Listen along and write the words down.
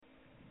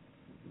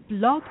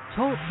Blog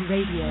Talk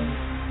Radio.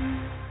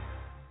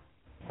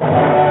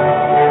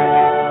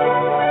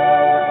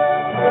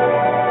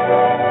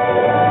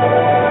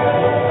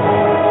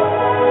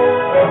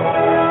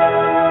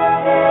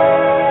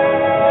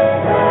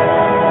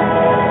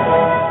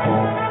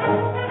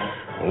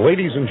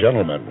 Ladies and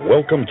gentlemen,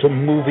 welcome to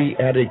Movie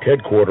Addict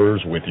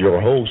Headquarters with your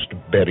host,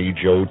 Betty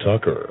Jo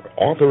Tucker,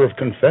 author of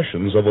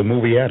Confessions of a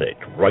Movie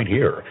Addict, right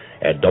here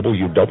at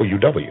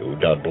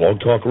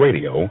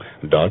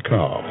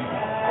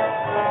www.blogtalkradio.com.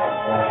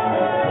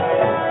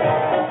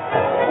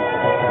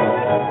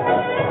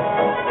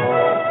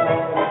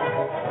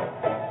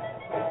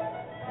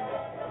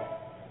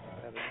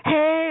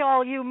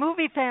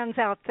 Fans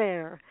out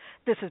there,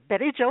 this is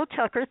Betty Jo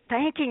Tucker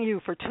thanking you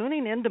for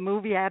tuning in to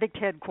Movie Addict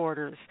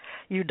Headquarters.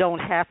 You don't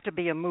have to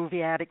be a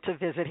movie addict to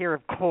visit here,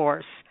 of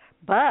course,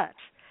 but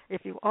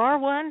if you are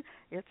one,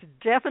 it's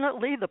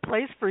definitely the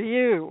place for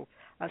you,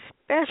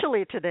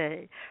 especially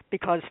today,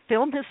 because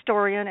film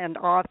historian and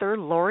author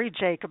Laurie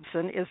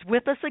Jacobson is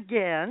with us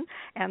again,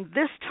 and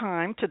this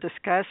time to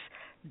discuss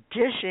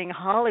Dishing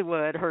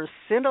Hollywood, her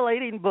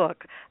scintillating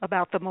book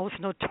about the most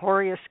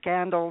notorious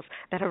scandals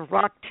that have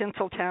rocked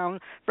Tinseltown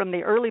from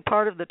the early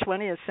part of the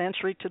 20th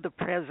century to the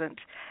present.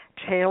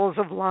 Tales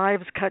of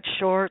lives cut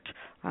short,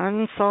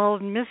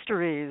 unsolved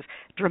mysteries,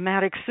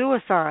 dramatic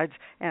suicides,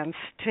 and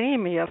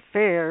steamy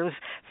affairs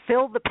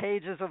filled the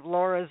pages of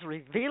Laura's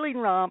revealing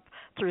romp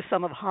through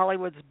some of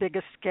Hollywood's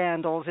biggest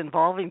scandals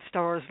involving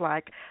stars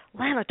like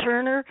Lana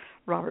Turner,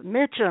 Robert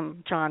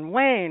Mitchum, John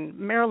Wayne,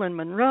 Marilyn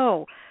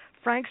Monroe,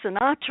 Frank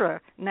Sinatra,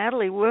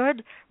 Natalie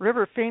Wood,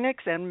 River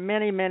Phoenix, and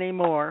many, many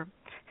more.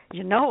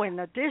 You know, in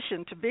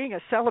addition to being a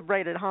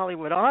celebrated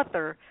Hollywood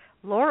author,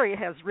 Laurie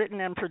has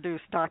written and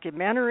produced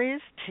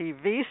documentaries,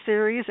 TV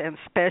series, and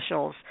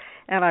specials.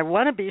 And I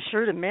want to be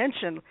sure to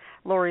mention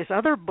Laurie's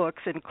other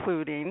books,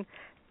 including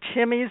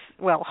Timmy's,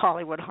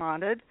 Hollywood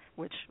Haunted,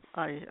 which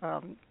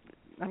I'm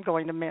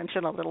going to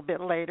mention a little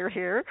bit later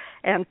here,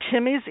 and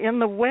Timmy's in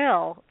the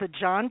Well, the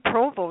Jon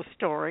Provost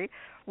Story,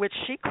 which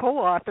she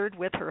co-authored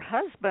with her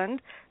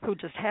husband, who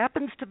just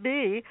happens to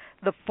be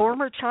the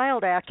former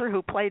child actor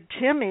who played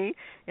Timmy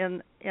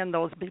in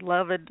those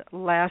beloved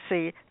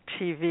Lassie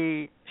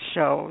TV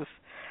shows.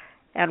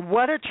 And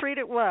what a treat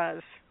it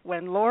was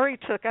when Laurie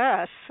took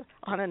us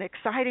on an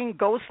exciting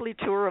ghostly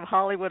tour of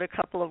Hollywood a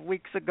couple of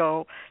weeks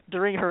ago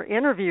during her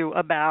interview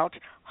about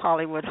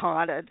Hollywood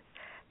Haunted.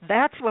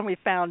 That's when we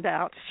found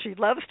out she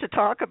loves to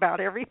talk about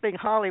everything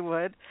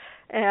Hollywood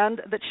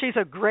and that she's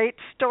a great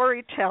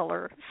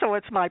storyteller. So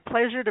it's my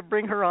pleasure to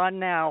bring her on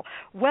now.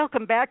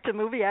 Welcome back to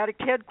Movie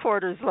Addict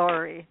Headquarters,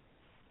 Laurie.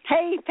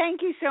 Hey,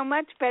 thank you so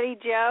much, Betty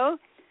Jo.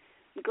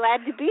 I'm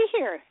glad to be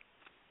here.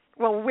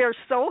 Well, we're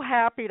so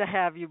happy to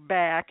have you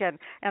back and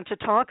to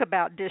talk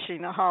about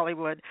Dishing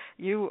Hollywood.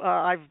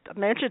 I've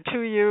mentioned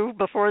to you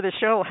before the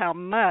show how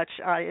much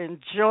I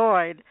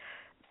enjoyed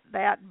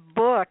that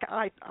book.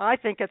 I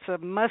think it's a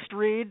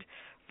must-read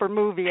for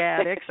movie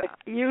addicts.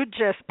 You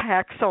just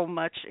pack so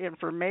much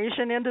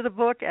information into the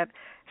book at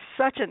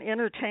such an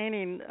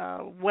entertaining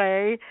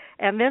way,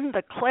 and then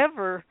the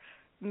clever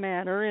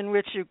manner in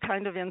which you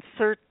kind of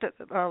insert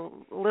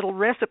little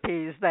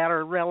recipes that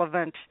are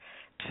relevant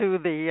to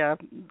the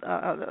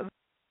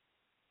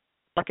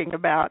talking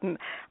about. And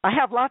I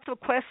have lots of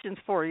questions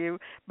for you,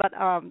 but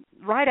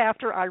right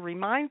after I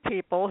remind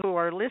people who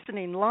are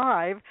listening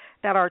live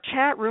that our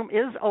chat room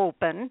is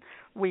open.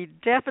 We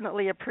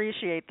definitely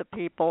appreciate the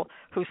people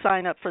who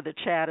sign up for the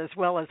chat as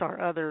well as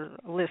our other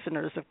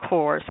listeners, of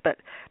course.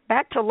 But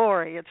back to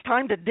Laurie. It's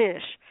time to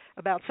dish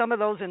about some of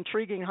those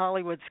intriguing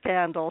Hollywood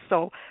scandals.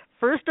 So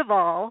first of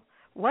all,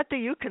 what do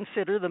you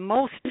consider the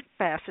most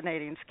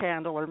fascinating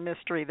scandal or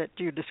mystery that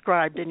you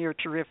described in your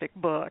terrific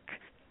book?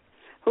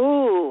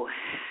 Ooh,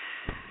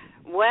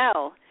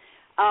 well,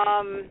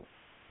 I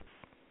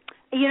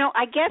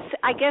guess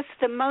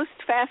the most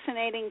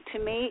fascinating to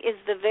me is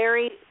the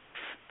very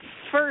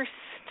first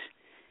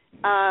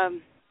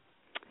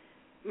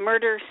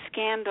murder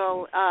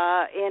scandal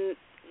in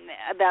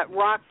that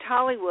rocked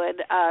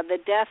Hollywood, the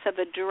death of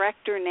a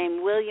director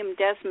named William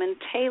Desmond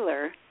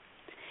Taylor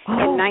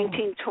in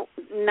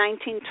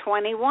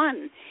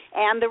 1921.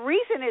 And the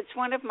reason it's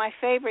one of my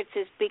favorites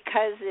is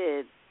because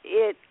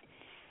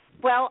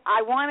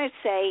I want to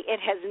say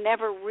it has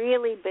never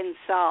really been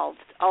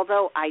solved,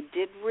 although I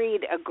did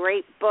read a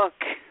great book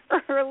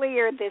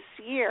earlier this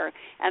year,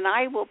 and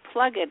I will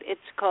plug it.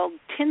 It's called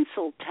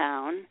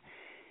Tinseltown,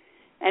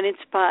 and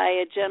it's by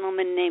a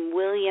gentleman named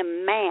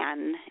William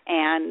Mann,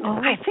 and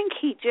I think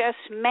he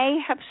just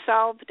may have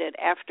solved it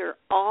after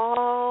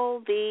all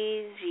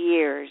these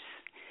years.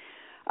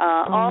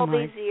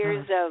 These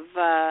years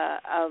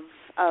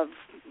of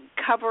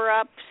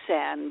cover-ups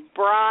and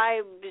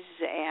bribes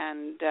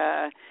and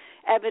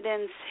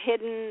evidence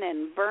hidden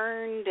and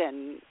burned,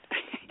 and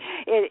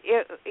it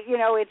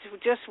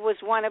just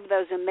was one of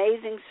those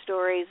amazing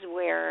stories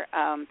where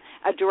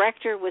a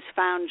director was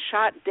found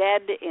shot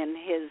dead in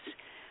his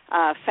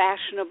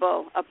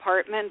fashionable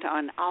apartment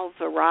on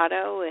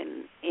Alvarado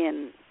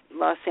in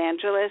Los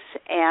Angeles,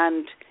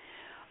 and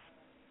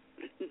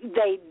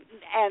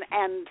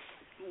and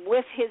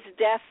with his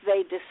death,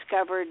 they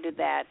discovered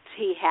that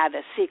he had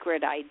a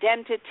secret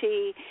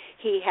identity.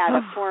 He had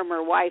a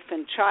former wife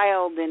and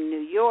child in New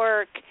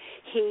York.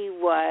 He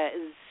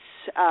was,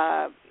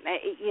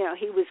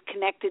 he was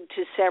connected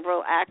to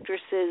several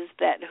actresses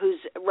whose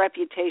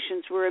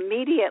reputations were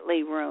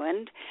immediately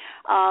ruined.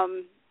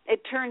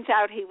 It turns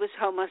out he was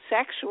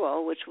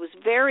homosexual, which was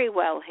very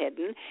well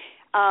hidden.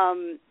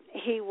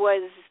 He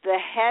was the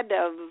head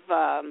of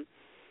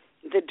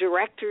the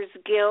Directors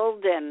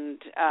Guild,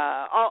 and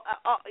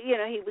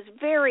he was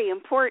very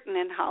important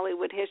in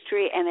Hollywood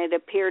history, and it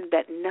appeared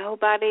that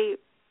nobody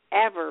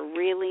ever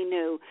really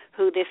knew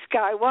who this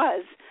guy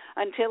was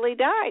until he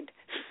died.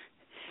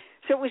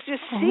 So it was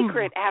just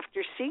secret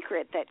after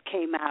secret that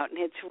came out, and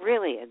it's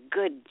really a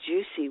good,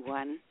 juicy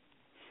one.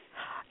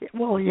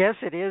 Well, yes,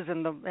 it is,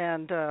 and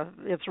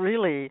it's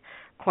really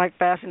quite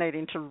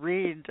fascinating to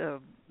read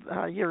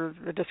your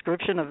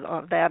description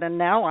of that, and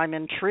now I'm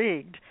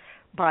intrigued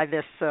by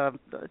this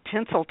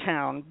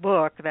Tinseltown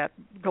book that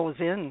goes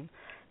in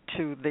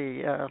to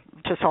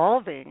to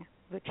solving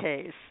the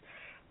case,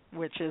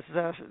 which is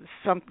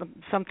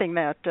something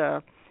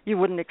that you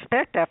wouldn't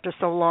expect after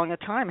so long a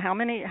time. How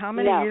many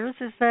years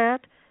is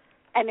that?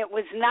 And it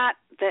was not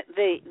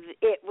the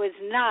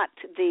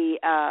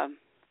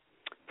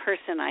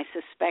person I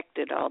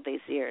suspected all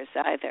these years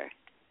either.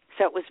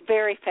 So it was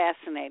very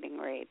fascinating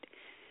read.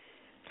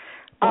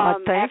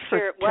 Thanks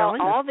for telling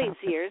us all these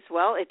years.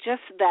 Well, it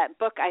just that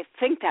book. I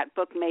think that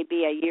book may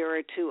be a year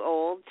or two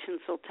old,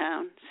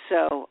 Tinseltown.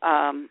 So,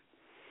 and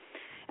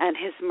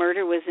his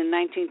murder was in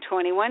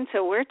 1921.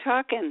 So we're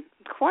talking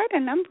quite a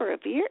number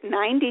of years,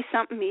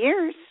 90-something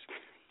years.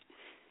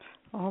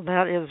 Oh,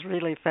 that is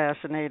really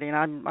fascinating.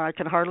 I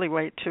can hardly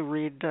wait to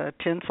read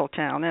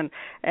Tinseltown.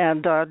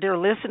 And dear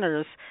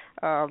listeners,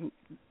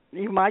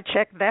 you might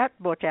check that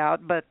book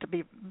out, but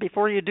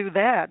before you do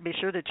that, be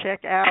sure to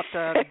check out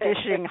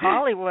Dishing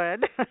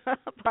Hollywood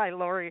by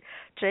Laurie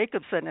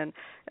Jacobson. And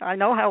I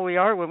know how we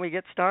are when we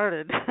get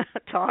started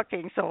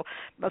talking, so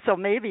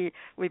maybe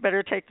we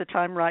better take the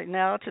time right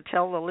now to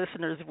tell the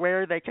listeners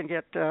where they can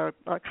get a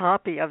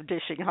copy of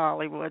Dishing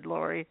Hollywood,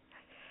 Laurie.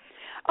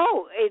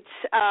 Oh,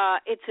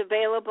 it's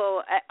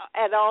available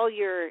at all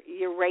your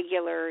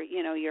regular,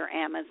 your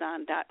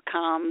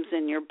Amazon.coms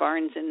and your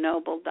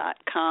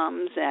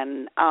BarnesandNoble.coms,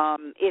 and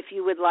if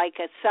you would like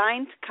a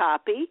signed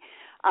copy,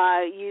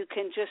 you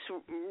can just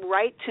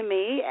write to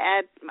me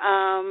at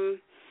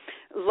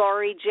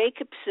Laurie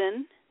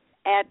Jacobson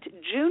at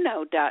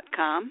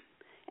Juno.com,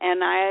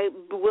 and I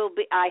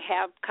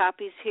have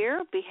copies here.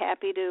 I'll be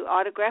happy to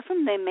autograph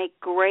them. They make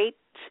great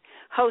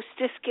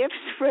hostess gifts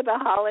for the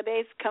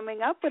holidays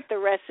coming up with the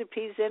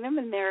recipes in them,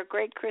 and they're a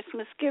great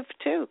Christmas gift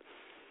too.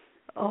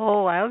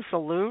 Oh,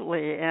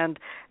 absolutely. And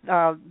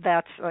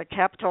that's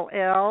capital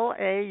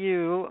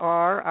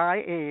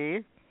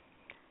Laurie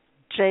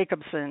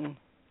Jacobson,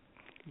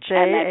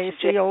 Jacobson,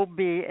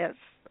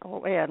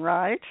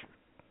 right?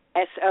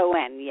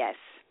 SON, yes.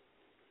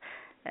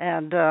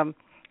 And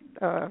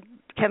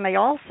can they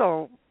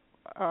also,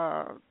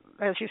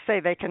 as you say,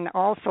 they can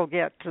also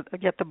get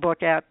the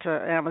book at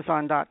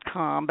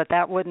Amazon.com, but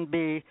that wouldn't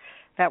be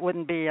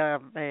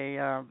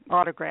a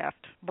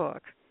autographed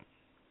book.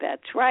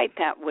 That's right.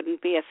 That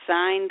wouldn't be a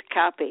signed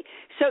copy.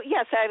 So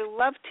yes, I'd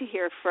love to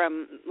hear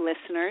from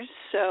listeners.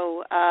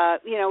 So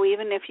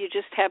even if you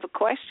just have a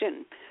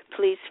question,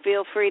 please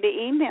feel free to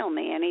email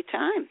me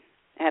anytime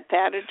at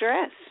that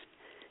address.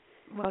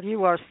 Well,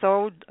 you are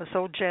so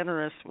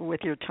generous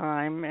with your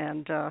time,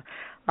 and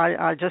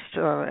I just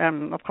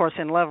am, of course,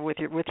 in love with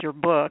your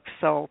book.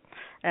 So,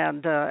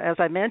 and as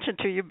I mentioned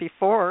to you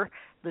before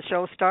the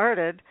show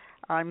started,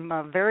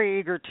 I'm very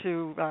eager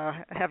to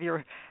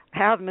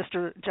have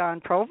Mr.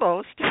 Jon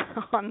Provost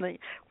on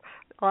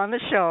the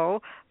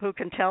show, who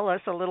can tell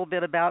us a little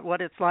bit about what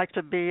it's like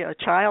to be a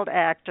child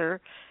actor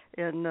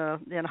in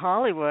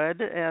Hollywood.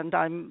 And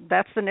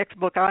that's the next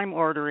book I'm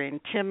ordering.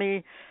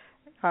 Timmy's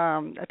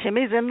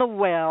in the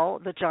Well,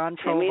 the Jon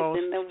Provost. Timmy's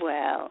in the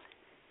Well.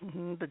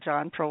 Mm-hmm, the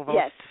Jon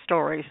Provost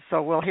story.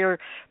 So we'll hear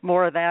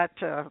more of that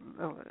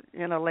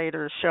in a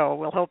later show.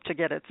 We'll hope to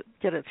get it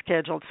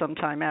scheduled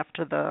sometime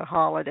after the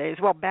holidays.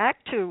 Well,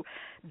 back to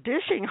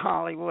Dishing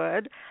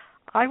Hollywood.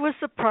 I was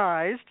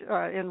surprised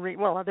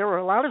there were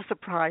a lot of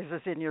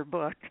surprises in your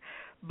book,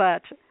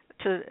 but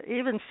to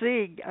even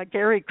see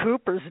Gary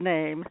Cooper's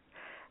name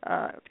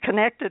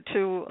connected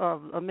to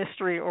a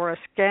mystery or a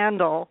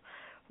scandal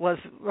was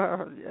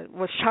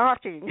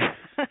shocking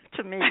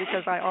to me,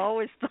 because I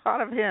always thought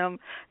of him,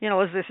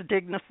 as this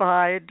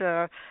dignified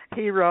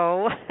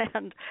hero,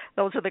 and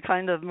those are the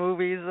kind of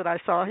movies that I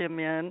saw him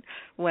in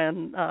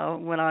when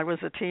I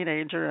was a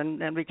teenager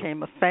and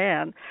became a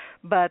fan.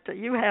 But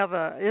you have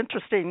an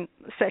interesting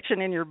section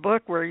in your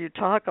book where you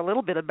talk a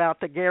little bit about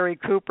the Gary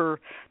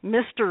Cooper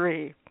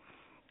mystery.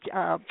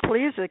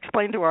 Please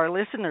explain to our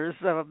listeners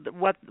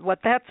what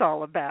that's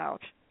all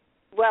about.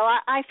 Well,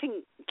 I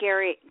think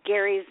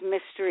Gary's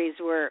mysteries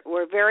were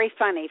very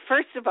funny.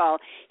 First of all,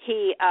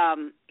 he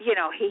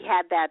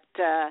had that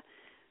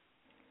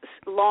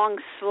long,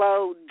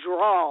 slow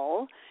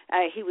drawl.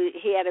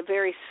 He had a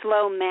very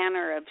slow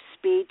manner of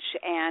speech,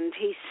 and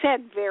he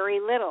said very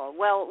little.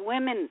 Well,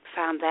 women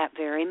found that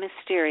very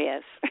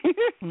mysterious.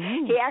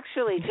 He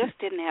actually just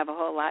didn't have a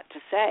whole lot to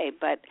say,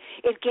 but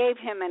it gave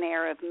him an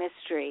air of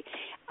mystery.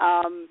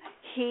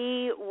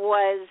 He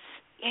was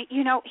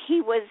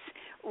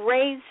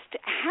raised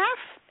half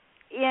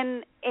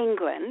in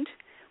England,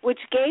 which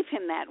gave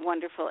him that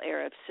wonderful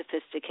air of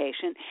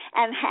sophistication,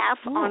 and half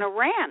on a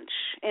ranch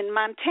in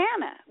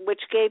Montana,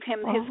 which gave him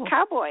his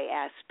cowboy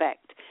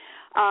aspect.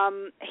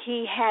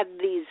 He had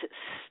these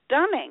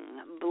stunning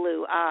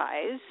blue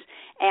eyes,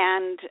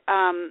 and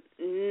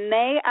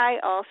may I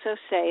also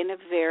say, in a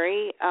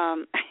very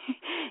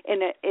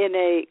in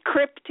a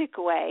cryptic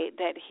way,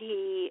 that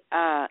he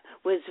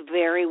was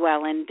very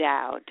well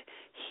endowed.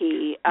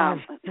 He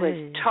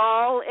was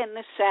tall in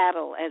the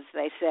saddle, as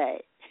they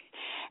say.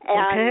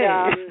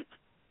 And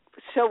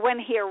so when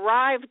he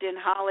arrived in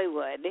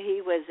Hollywood,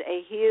 he was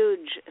a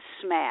huge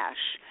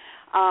smash.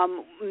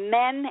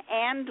 Men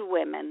and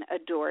women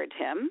adored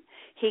him.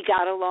 He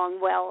got along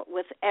well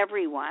with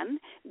everyone.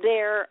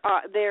 There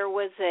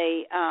was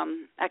a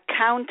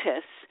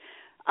countess,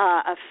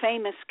 a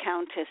famous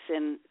countess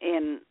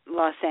in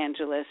Los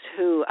Angeles,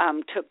 who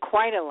took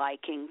quite a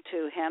liking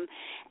to him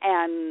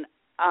and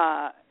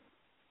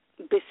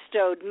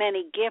bestowed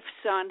many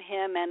gifts on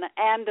him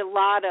and a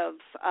lot of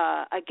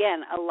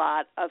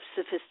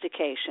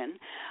sophistication,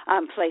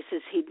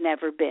 places he'd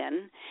never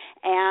been.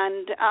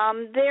 And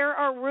there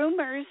are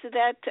rumors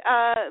that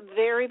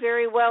very,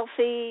 very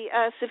wealthy,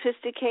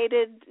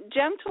 sophisticated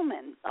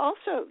gentlemen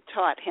also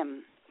taught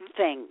him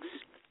things.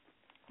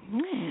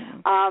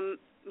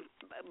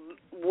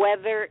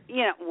 Whether,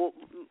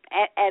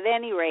 at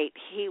any rate,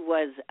 he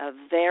was a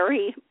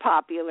very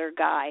popular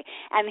guy,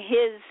 and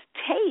his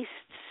tastes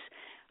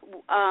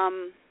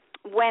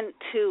went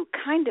to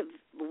kind of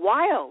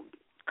wild,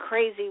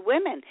 crazy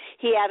women.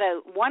 He had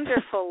a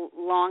wonderful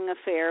long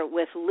affair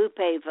with Lupe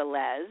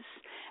Velez,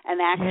 an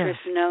actress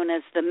known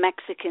as the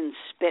Mexican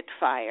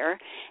Spitfire,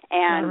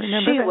 and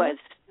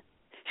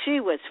she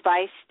was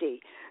feisty.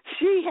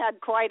 She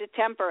had quite a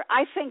temper.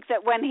 I think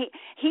that when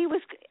he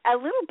was a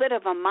little bit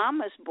of a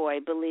mama's boy,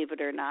 believe it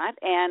or not,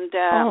 and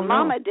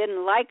Mama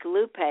didn't like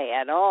Lupe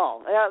at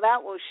all.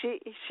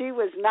 She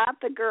was not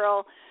the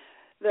girl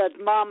that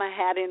Mama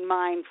had in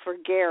mind for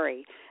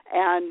Gary,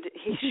 and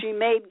she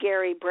made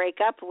Gary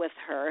break up with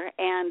her,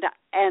 and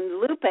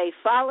Lupe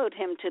followed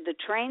him to the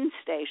train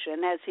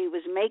station as he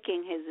was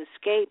making his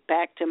escape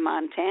back to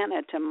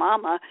Montana to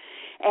Mama,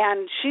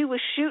 and she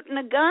was shooting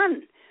a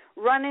gun,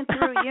 running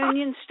through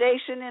Union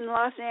Station in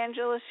Los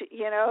Angeles,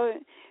 Gary,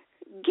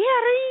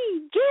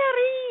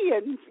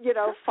 and,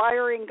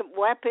 firing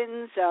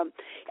weapons.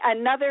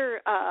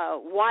 Another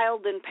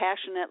wild and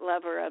passionate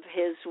lover of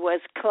his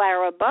was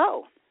Clara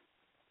Bow.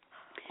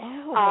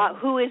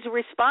 Who is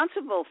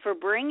responsible for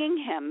bringing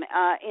him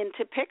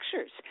into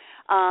pictures.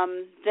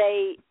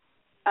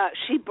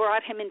 She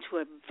brought him into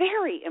a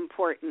very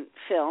important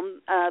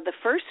film, the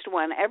first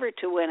one ever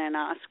to win an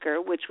Oscar,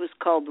 which was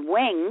called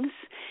Wings.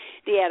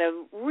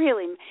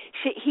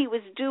 He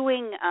was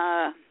doing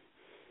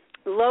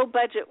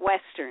low-budget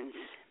westerns,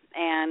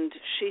 and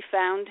she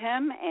found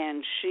him,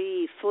 and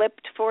she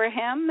flipped for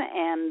him,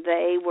 and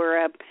they were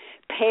a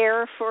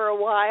pair for a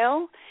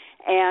while.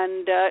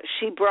 And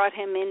she brought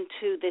him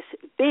into this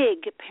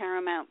big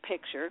Paramount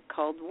picture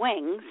called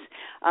Wings,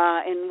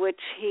 in which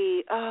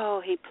he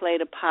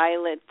played a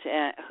pilot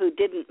who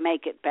didn't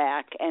make it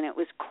back, and it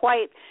was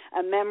quite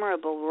a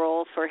memorable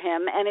role for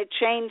him, and it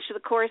changed the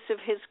course of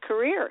his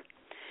career.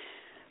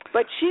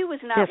 But she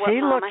was not what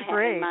Mama had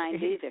in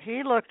mind either.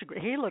 He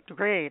looked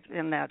great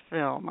in that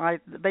film.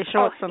 They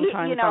show it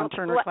sometimes on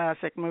Turner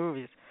Classic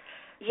Movies.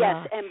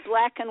 Yes, and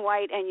black and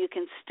white, and you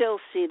can still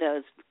see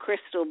those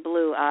crystal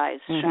blue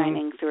eyes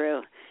shining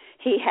through.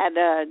 He had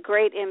a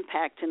great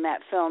impact in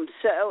that film.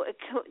 So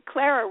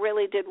Clara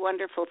really did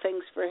wonderful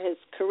things for his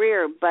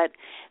career, but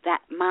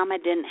that Mama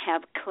didn't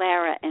have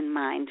Clara in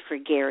mind for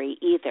Gary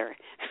either.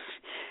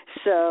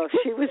 So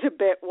she was a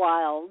bit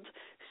wild.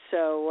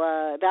 So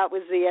that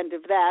was the end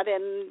of that.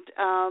 And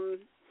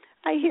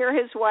I hear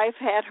his wife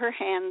had her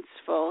hands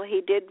full.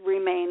 He did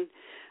remain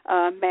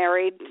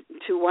married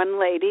to one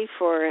lady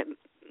for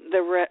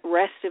the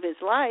rest of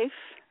his life,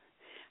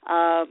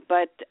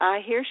 but I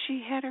hear she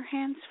had her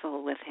hands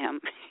full with him.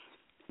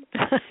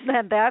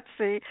 And that's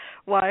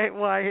why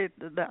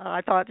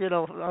I thought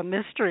a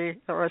mystery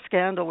or a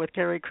scandal with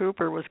Gary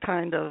Cooper was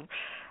kind of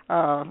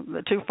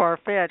too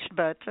far-fetched,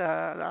 but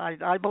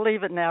I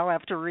believe it now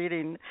after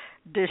reading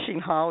Dishing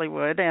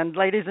Hollywood. And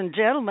ladies and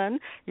gentlemen,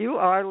 you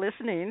are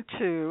listening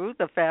to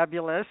the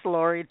fabulous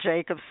Laurie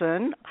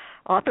Jacobson,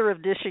 author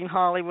of Dishing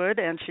Hollywood,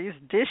 and she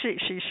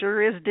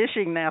sure is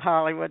dishing that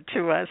Hollywood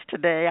to us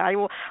today. I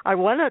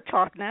want to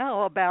talk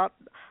now about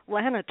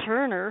Lana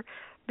Turner,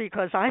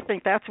 because I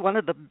think that's one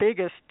of the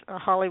biggest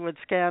Hollywood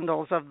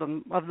scandals of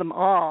them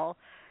all.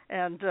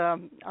 And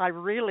I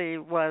really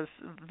was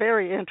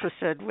very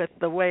interested with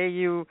the way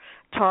you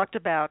talked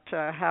about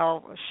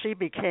how she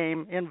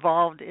became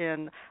involved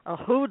in a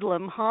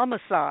hoodlum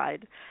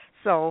homicide.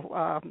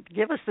 So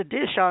give us the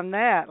dish on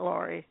that,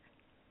 Laurie.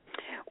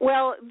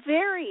 Well,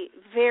 very,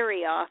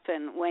 very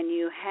often when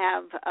you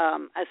have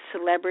a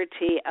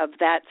celebrity of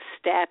that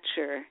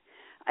stature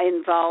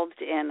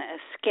involved in a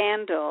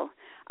scandal,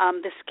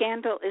 the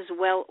scandal is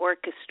well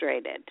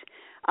orchestrated.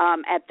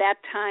 At that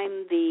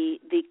time,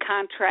 the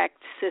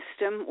contract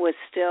system was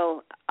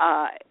still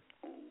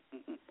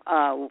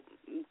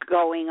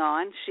going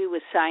on. She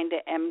was signed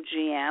to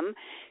MGM.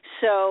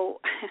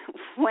 So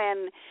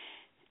when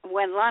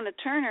Lana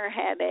Turner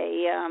had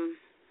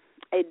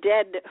a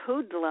dead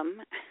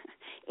hoodlum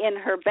in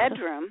her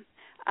bedroom,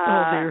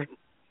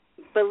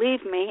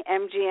 believe me,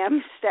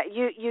 MGM,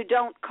 you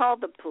don't call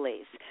the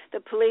police.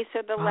 The police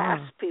are the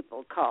last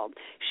people called.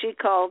 She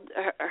called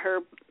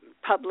her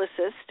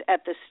publicist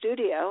at the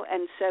studio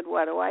and said,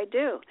 "What do I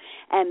do?"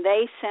 And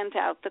they sent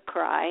out the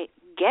cry,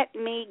 "Get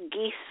me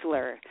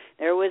Giesler."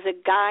 There was a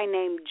guy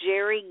named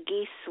Jerry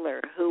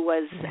Giesler who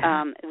was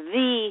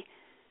the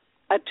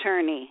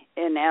attorney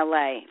in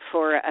L.A.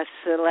 for a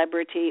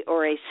celebrity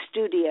or a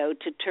studio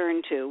to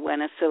turn to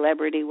when a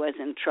celebrity was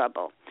in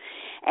trouble.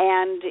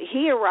 And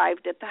he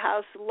arrived at the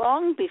house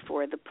long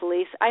before the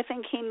police. I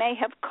think he may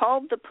have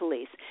called the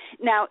police.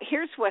 Now,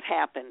 here's what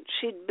happened.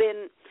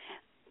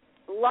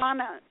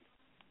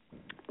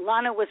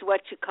 Lana was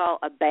what you call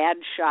a bad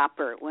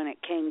shopper when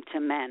it came to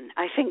men.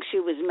 I think she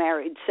was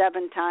married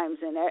 7 times,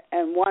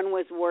 and one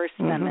was worse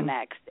than the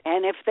next.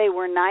 And if they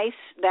were nice,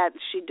 that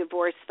she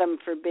divorced them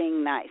for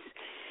being nice.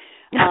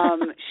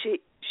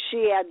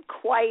 She had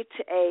quite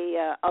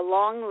a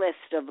long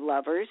list of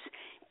lovers,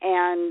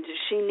 and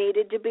she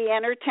needed to be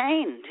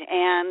entertained.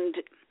 And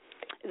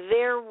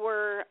there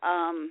were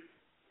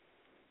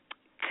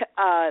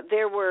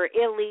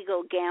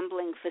illegal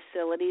gambling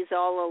facilities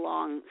all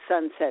along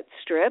Sunset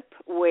Strip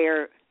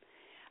where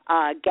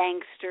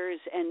gangsters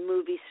and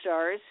movie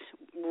stars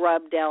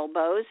rubbed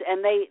elbows,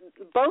 and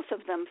both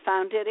of them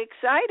found it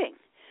exciting.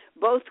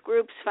 Both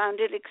groups found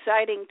it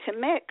exciting to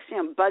mix.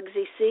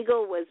 Bugsy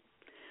Siegel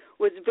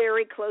was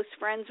very close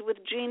friends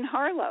with Jean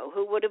Harlow.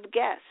 Who would have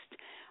guessed?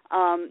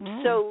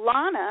 So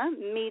Lana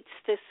meets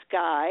this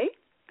guy,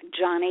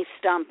 Johnny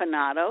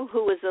Stompanato,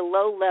 who was a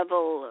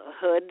low-level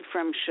hood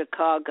from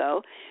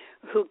Chicago,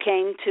 who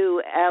came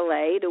to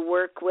L.A. to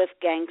work with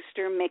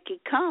gangster Mickey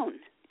Cohn.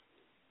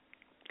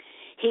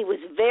 He was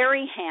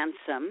very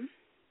handsome,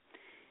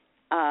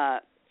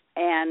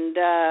 and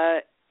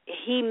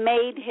he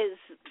made his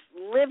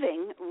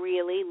living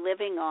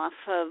off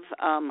of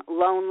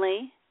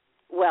lonely,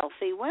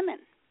 wealthy women,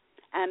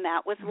 and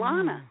that was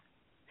Lana.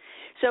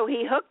 So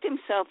he hooked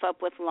himself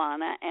up with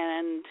Lana,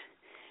 and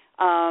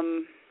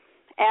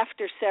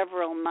after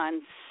several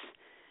months,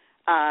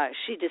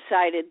 she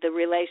decided the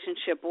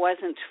relationship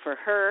wasn't for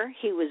her.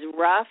 He was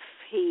rough.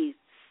 He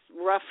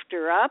roughed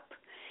her up.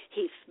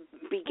 He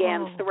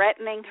began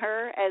threatening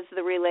her as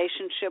the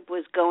relationship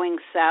was going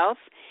south,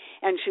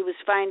 and she was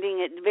finding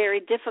it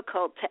very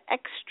difficult to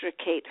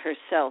extricate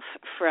herself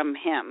from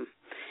him.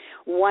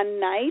 One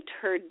night,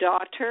 her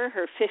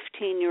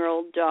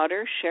 15-year-old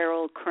daughter,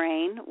 Cheryl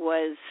Crane,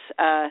 was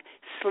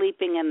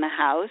sleeping in the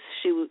house.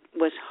 She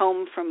was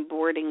home from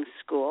boarding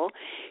school.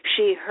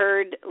 She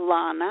heard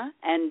Lana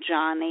and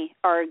Johnny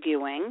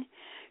arguing.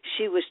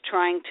 She was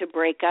trying to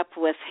break up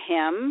with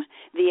him.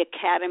 The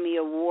Academy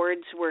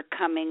Awards were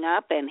coming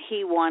up, and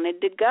he wanted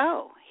to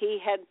go. He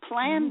had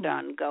planned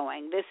on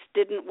going. This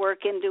didn't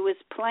work into his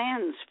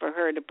plans for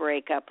her to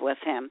break up with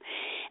him.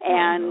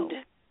 And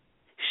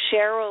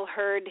Cheryl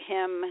heard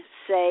him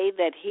say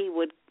that he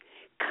would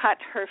cut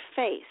her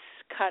face,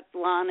 cut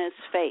Lana's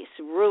face,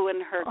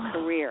 ruin her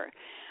career.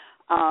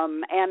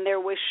 And there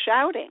was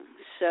shouting.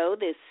 So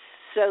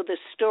the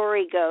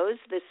story goes,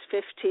 this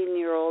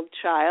 15-year-old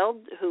child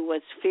who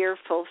was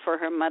fearful for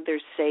her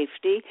mother's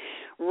safety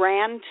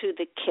ran to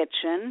the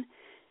kitchen,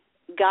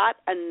 got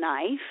a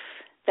knife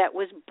that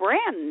was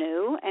brand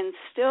new and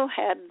still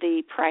had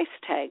the price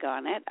tag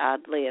on it,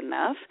 oddly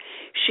enough.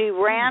 She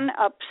ran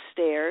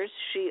upstairs.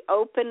 She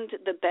opened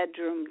the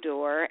bedroom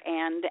door,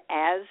 and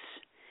as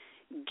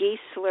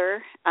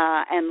Giesler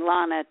and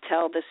Lana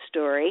tell the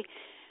story,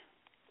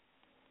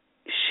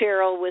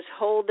 Cheryl was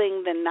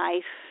holding the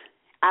knife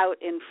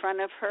out in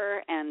front of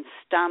her, and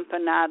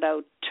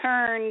Stompanato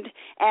turned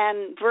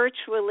and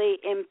virtually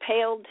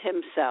impaled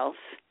himself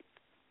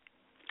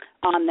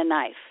on the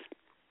knife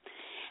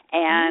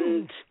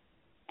and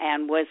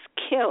was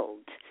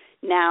killed.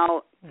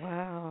 Now,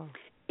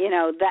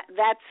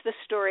 that's the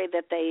story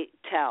that they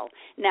tell.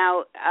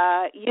 Now,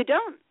 you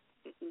don't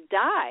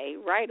die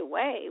right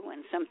away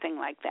when something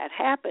like that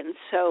happens.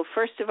 So,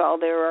 first of all,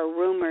 there are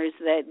rumors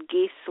that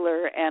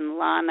Giesler and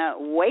Lana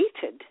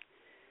waited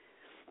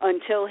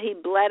until he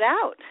bled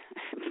out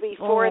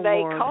before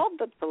they called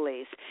the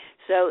police.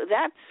 So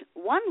that's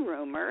one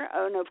rumor.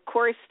 And, of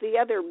course, the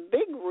other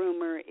big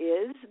rumor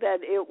is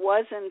that it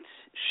wasn't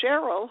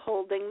Cheryl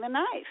holding the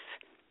knife.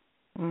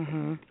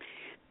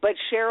 but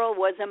Cheryl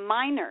was a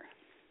minor,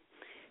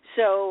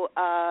 so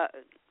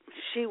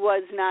she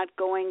was not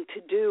going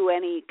to do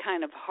any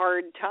kind of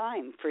hard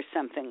time for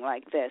something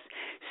like this.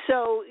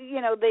 So,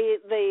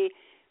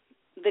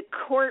 the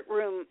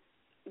courtroom,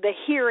 the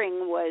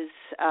hearing was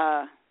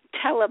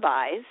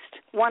televised,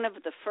 one of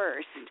the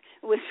first.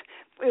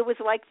 It was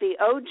like the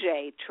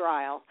O.J.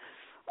 trial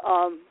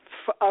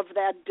of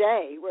that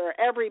day, where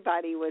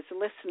everybody was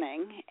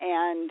listening,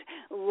 and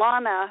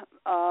Lana,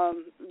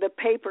 the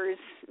papers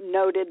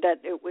noted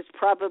that it was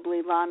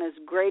probably Lana's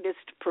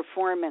greatest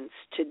performance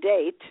to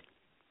date,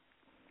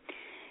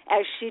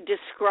 as she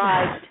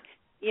described,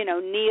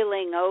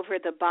 kneeling over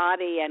the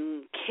body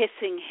and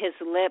kissing his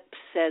lips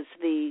as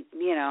the,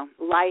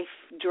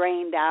 life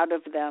drained out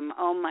of them.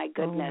 Oh, my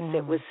goodness,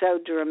 It was so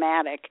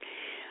dramatic.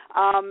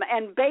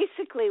 And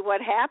basically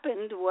what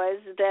happened was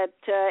that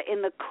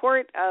in the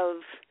court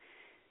of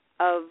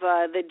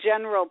the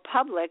general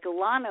public,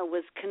 Lana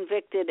was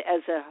convicted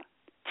as a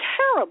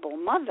terrible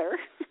mother,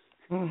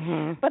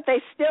 but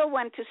they still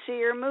went to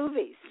see her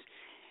movies.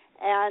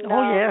 And,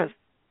 yes.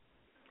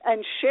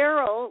 And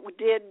Cheryl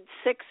did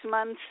 6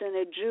 months in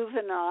a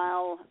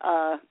juvenile,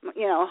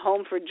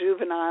 home for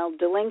juvenile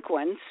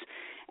delinquents,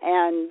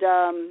 and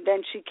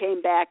then she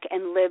came back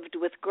and lived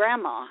with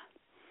Grandma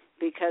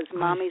because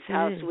Mommy's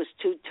house was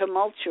too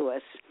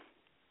tumultuous.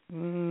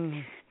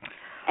 And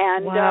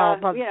wow,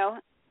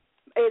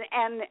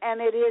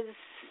 and it is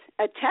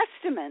a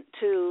testament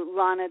to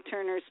Lana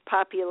Turner's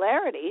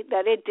popularity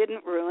that it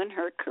didn't ruin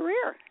her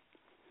career.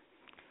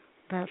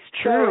 That's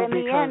true, so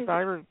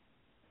because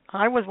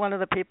I was one of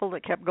the people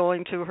that kept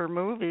going to her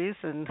movies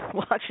and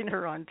watching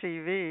her on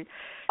TV.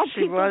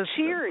 She was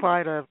cheered.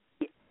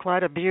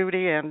 quite a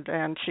beauty,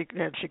 and she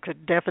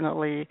could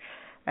definitely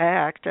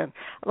act. And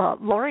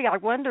Laurie, I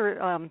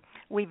wonder,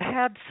 we've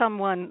had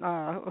someone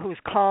who's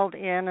called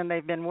in, and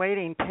they've been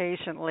waiting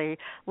patiently.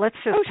 Let's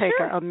just take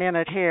a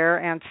minute here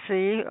and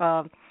see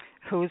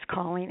who's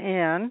calling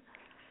in.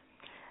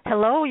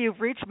 Hello,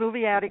 you've reached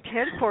Movie Addict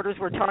Headquarters.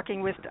 We're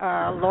talking with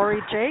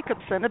Laurie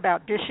Jacobson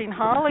about Dishing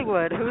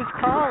Hollywood. Who's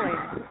calling?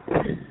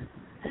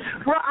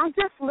 Well, I'm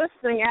just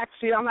listening,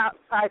 actually. I'm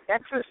outside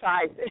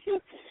exercising.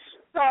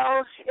 So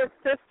it's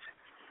just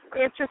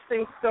an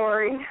interesting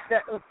story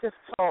that was just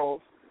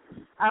told.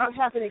 I don't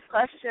have any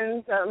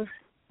questions. Who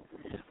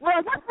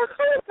is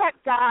that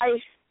guy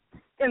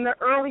in the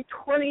early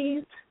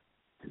 20s,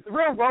 the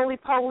real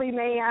roly-poly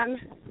man?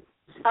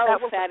 Oh,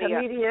 that was Fatty a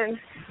comedian.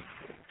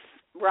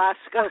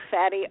 Roscoe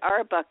Fatty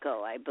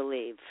Arbuckle, I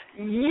believe.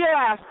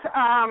 Yes.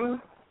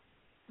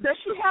 Does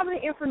she have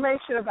any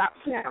information about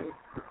him?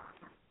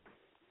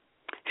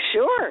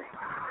 Sure.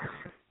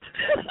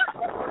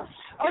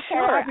 Okay.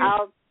 Sure.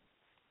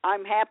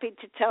 I'm happy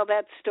to tell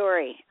that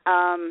story.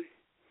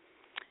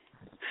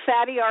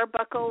 Fatty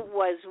Arbuckle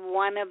was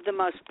one of the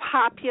most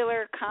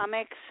popular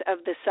comics of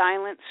the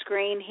silent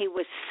screen. He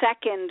was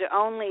second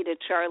only to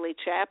Charlie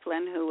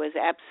Chaplin, who was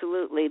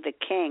absolutely the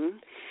king.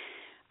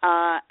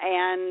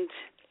 And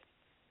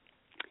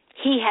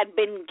he had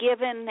been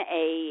given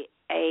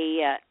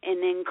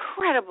an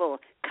incredible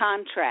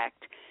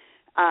contract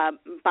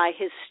by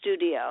his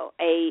studio,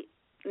 $1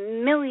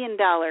 million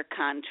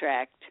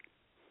contract,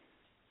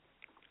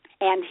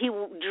 and he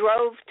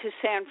drove to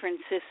San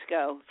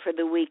Francisco for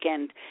the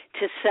weekend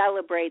to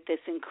celebrate this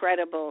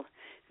incredible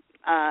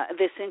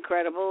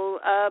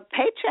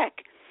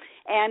paycheck.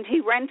 And he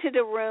rented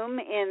a room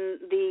in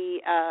the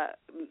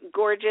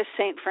gorgeous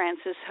St.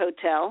 Francis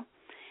Hotel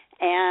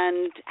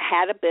and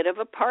had a bit of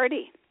a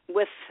party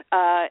with,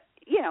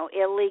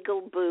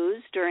 illegal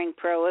booze during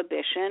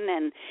Prohibition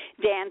and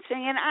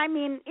dancing. And, I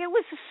mean, it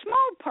was a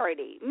small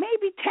party.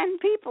 Maybe 10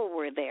 people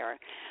were there.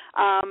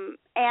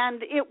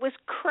 And it was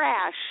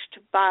crashed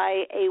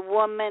by a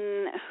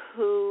woman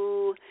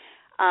who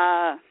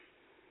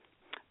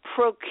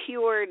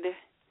procured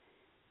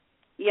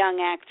young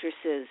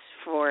actresses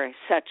for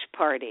such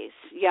parties,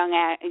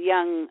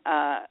 young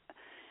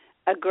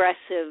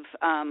aggressive,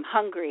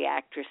 hungry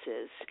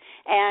actresses.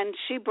 And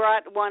she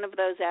brought one of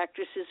those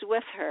actresses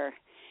with her.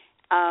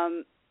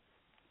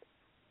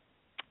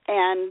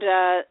 And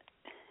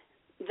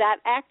that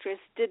actress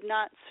did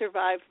not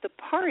survive the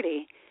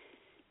party.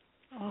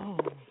 Oh.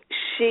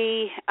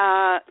 She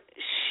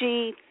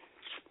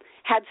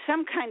had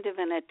some kind of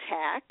an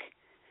attack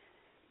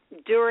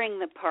during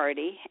the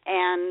party,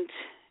 and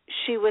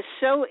she was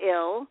so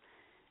ill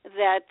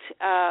that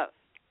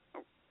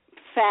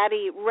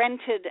Fatty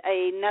rented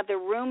another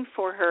room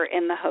for her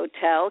in the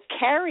hotel,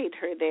 carried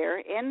her there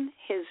in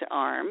his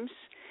arms,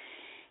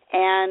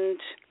 and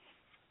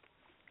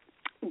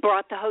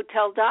brought the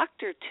hotel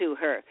doctor to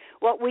her.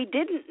 What we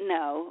didn't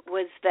know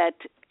was that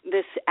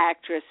this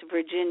actress,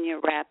 Virginia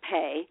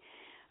Rapé,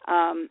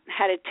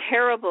 had a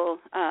terrible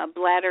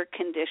bladder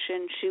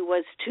condition. She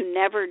was to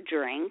never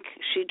drink.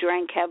 She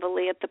drank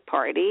heavily at the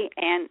party,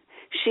 and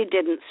she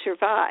didn't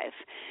survive.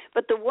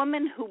 But the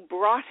woman who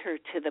brought her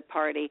to the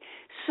party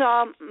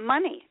saw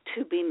money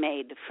to be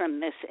made from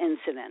this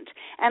incident.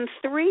 And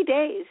 3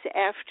 days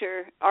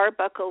after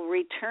Arbuckle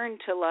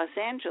returned to Los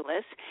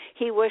Angeles,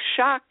 he was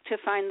shocked to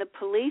find the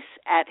police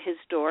at his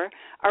door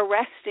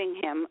arresting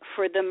him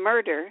for the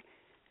murder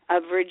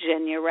of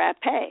Virginia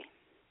Rapé.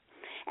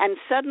 And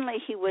suddenly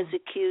he was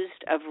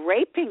accused of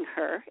raping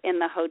her in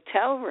the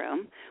hotel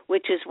room,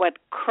 which is what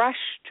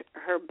crushed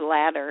her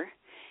bladder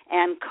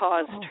and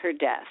caused her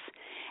death.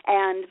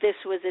 And this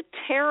was a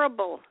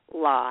terrible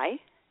lie.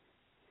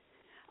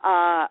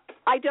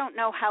 I don't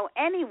know how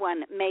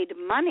anyone made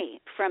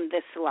money from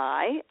this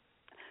lie,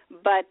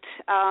 but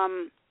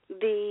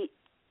the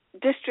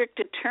district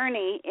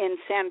attorney in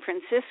San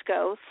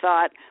Francisco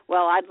thought,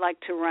 well, I'd like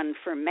to run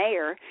for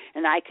mayor,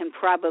 and I can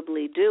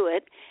probably do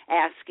it,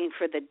 asking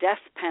for the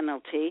death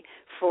penalty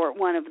for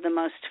one of the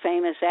most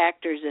famous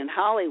actors in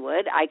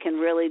Hollywood. I can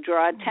really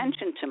draw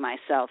attention to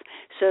myself.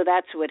 So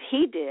that's what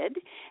he did.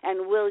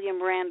 And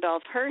William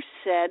Randolph Hearst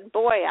said,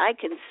 boy, I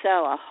can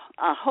sell a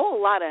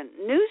whole lot of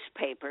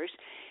newspapers.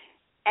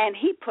 And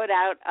he put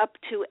out up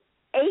to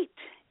 8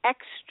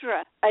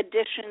 extra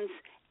editions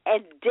a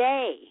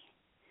day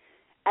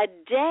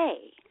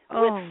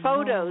with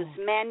photos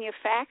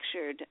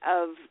manufactured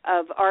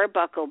of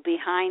Arbuckle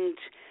behind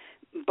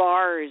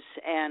bars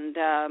and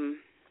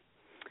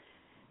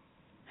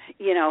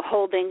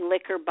holding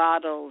liquor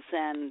bottles,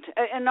 and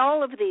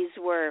all of these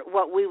were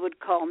what we would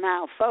call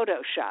now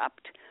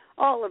photoshopped.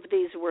 All of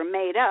these were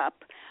made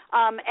up.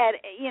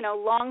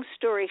 Long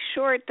story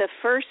short,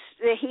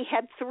 he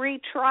had 3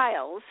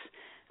 trials.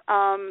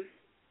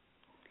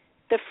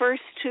 The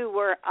first 2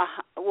 were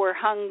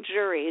hung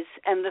juries,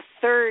 and the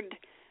third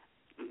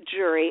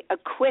jury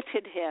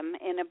acquitted him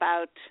in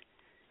about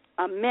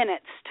a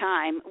minute's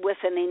time with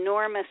an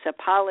enormous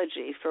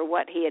apology for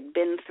what he had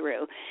been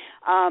through.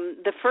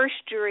 The first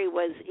jury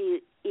was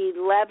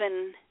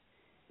 11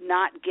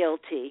 not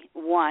guilty,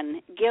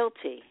 1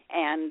 guilty,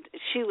 and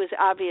she was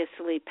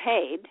obviously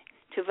paid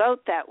to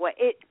vote that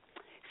way.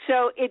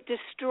 So it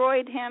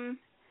destroyed him.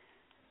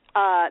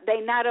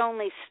 They not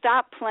only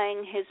stopped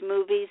playing his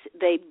movies,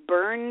 they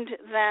burned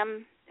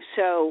them.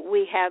 So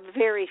we have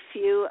very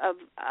few of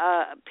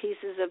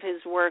pieces of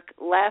his work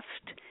left.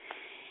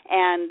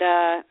 And,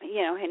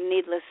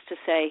 needless to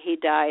say, he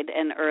died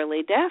an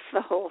early death.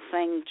 The whole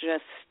thing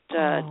just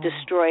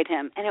destroyed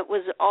him. And it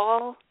was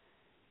all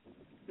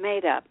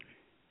made up.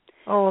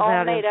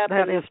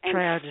 That is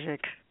tragic.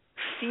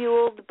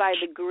 Fueled by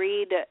the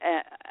greed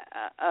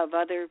of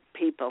other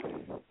people.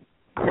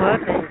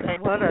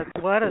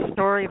 What a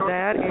story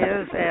that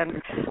is,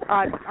 and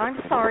I'm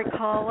sorry,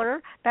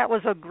 caller. That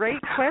was a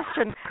great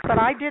question, but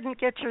I didn't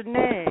get your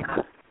name.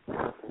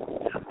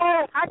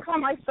 Oh, I call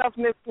myself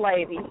Miss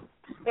Lady,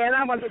 and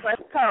I'm on the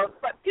West Coast.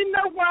 But you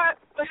know what?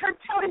 Her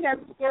telling that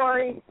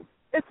story,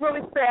 it's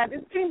really sad.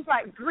 It seems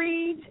like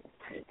greed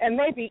and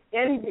maybe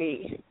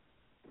envy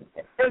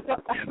is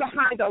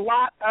behind a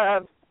lot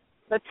of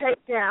the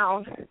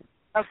takedown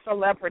of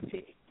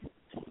celebrity.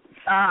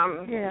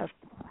 Yes.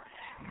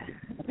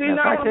 Do you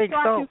know I think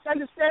so. You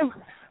understand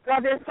why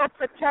they're so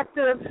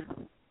protective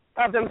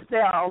of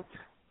themselves,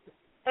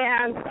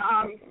 and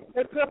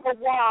they put up a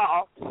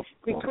wall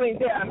between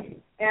them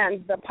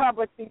and the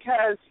public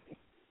because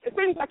it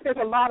seems like there's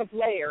a lot of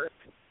layers.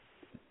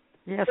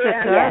 Yes,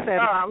 it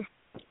does.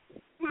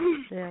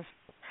 Yes.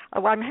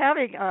 I'm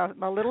having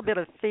a little bit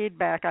of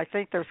feedback. I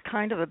think there's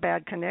kind of a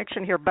bad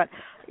connection here, but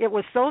it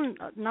was so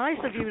nice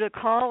of you to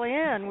call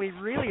in. We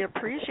really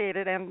appreciate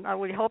it, and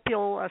we hope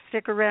you'll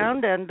stick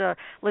around and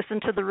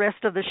listen to the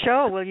rest of the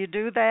show. Will you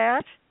do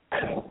that?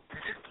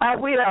 I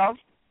will.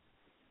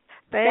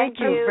 Thank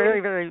you very,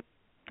 very.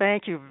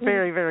 Thank you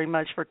very, very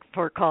much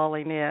for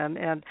calling in.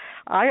 And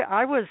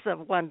I was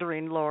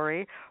wondering,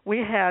 Laurie,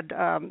 you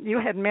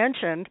had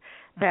mentioned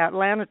that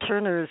Lana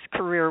Turner's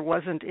career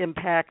wasn't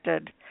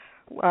impacted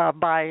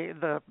by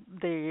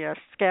the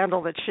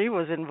scandal that she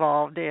was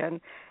involved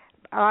in.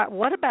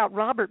 What about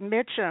Robert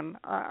Mitchum?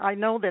 I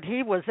know that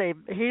he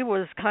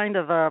was kind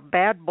of a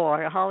bad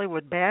boy, a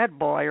Hollywood bad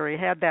boy, or he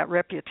had that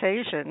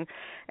reputation.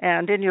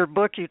 And in your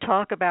book, you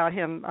talk about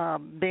him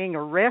being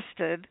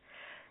arrested.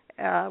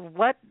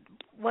 What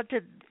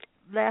did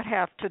that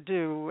have to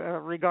do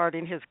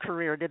regarding his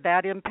career? Did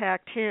that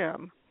impact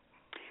him?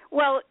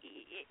 Well,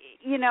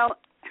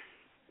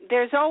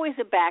 there's always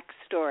a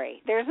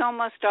backstory. There's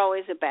almost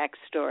always a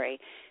backstory.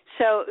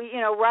 So,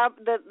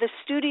 the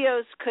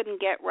studios couldn't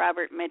get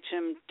Robert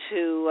Mitchum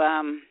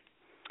to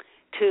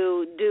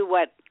do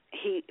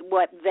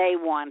what they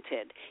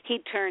wanted. He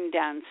turned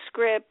down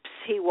scripts.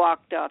 He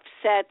walked off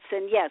sets,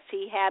 and yes,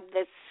 he had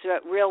this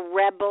real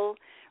rebel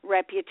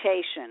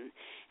reputation.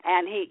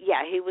 And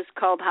he was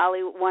called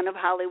one of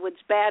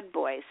Hollywood's bad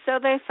boys. So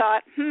they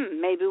thought,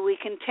 maybe we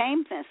can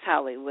tame this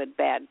Hollywood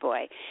bad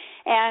boy.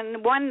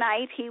 And one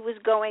night he was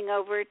going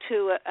over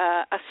to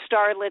a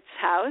starlet's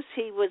house.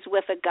 He was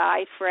with a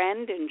guy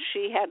friend, and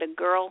she had a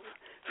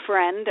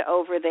girlfriend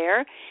over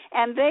there.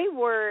 And they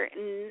were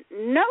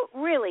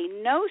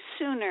no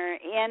sooner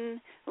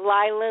in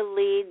Lila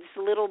Leeds'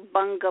 little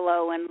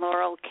bungalow in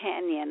Laurel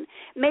Canyon.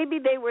 Maybe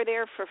they were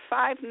there for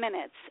 5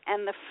 minutes,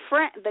 and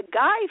the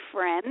guy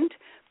friend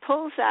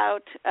pulls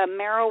out a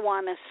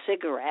marijuana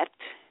cigarette,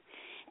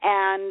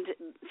 and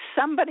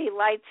somebody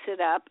lights it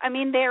up. I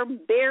mean, they're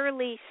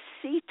barely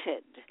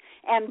seated,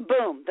 and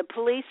boom, the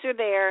police are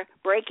there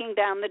breaking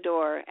down the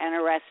door and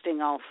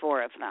arresting all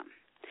 4 of them.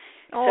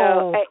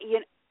 Oh. So,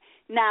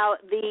 now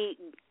the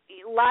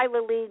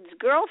Lila Leeds'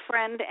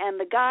 girlfriend and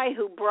the guy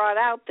who brought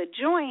out the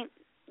joint,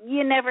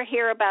 you never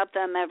hear about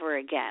them ever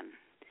again.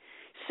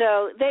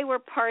 So they were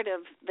part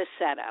of the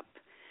setup.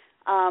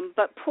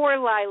 But poor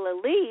Lila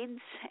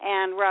Leeds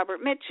and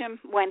Robert Mitchum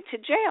went to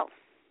jail.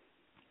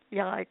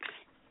 Yikes.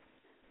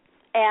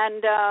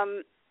 And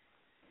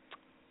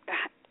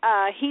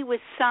he was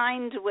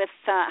signed with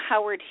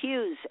Howard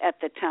Hughes at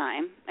the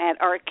time at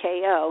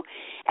RKO.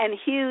 And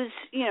Hughes,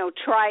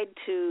 tried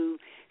to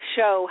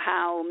show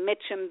how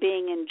Mitchum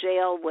being in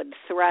jail would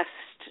thrust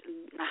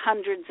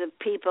hundreds of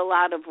people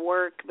out of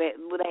work. They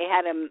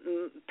had a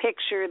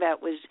picture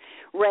that was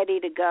ready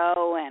to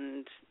go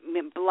and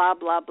blah,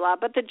 blah, blah.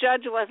 But the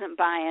judge wasn't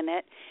buying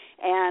it.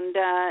 And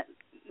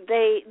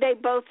they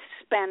both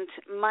spent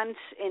months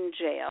in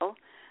jail.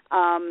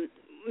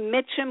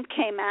 Mitchum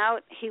came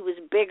out. He was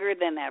bigger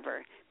than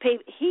ever.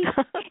 He,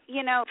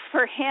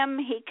 for him,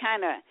 he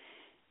kind of,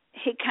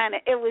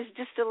 it was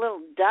just a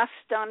little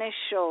dust on his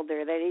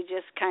shoulder that he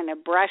just kind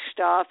of brushed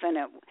off, and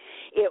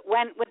it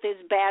went with his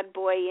bad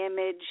boy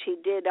image. He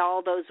did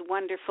all those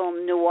wonderful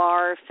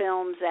noir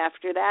films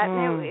after that,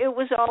 and it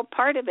was all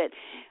part of it.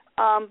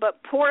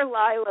 But poor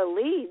Lila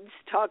Leeds,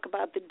 talk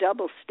about the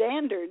double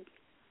standard,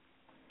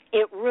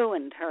 it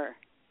ruined her.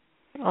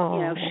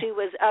 Oh. She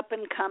was up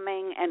and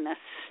coming and a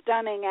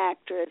stunning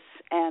actress,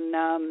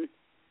 and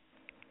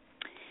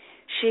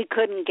she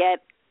couldn't get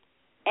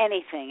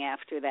anything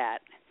after that.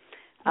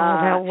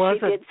 That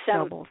was a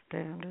double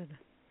standard.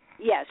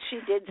 Yes, she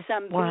did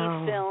some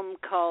Wow. B film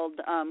called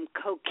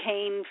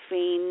Cocaine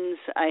Fiends,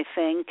 I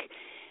think,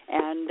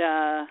 and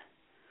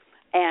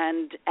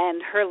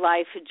her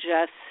life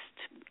just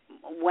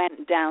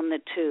went down the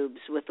tubes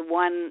with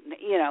one,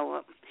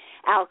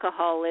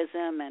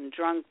 alcoholism and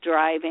drunk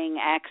driving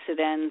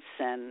accidents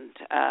and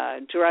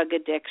drug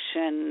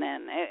addiction,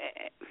 and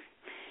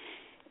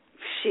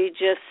she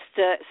just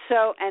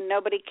and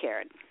nobody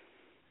cared.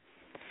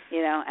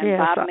 And yes,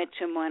 Bob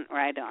Mitchum went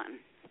right on.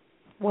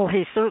 Well,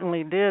 he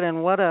certainly did,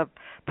 and what a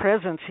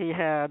presence he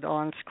had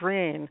on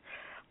screen.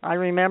 I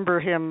remember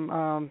him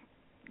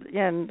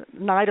in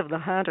Night of the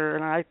Hunter,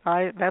 and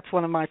I that's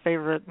one of my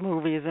favorite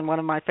movies and one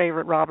of my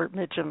favorite Robert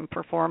Mitchum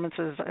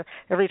performances.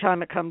 Every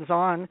time it comes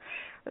on,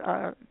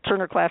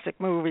 Turner Classic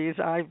Movies,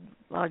 I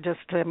just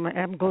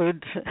am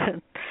glued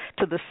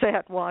to the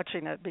set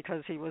watching it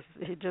because he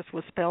just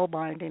was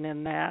spellbinding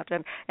in that.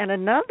 And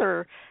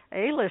another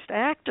A-list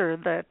actor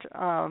that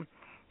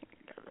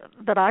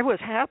I was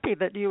happy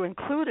that you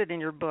included in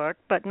your book,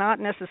 but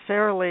not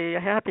necessarily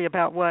happy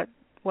about what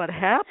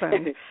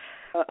happened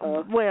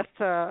with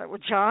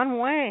John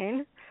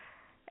Wayne,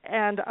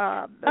 and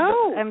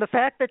the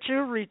fact that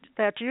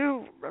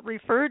you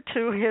referred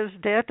to his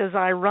death as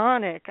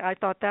ironic. I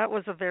thought that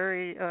was a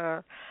very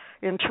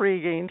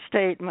intriguing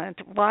statement.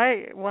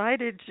 Why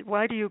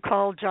do you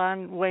call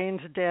John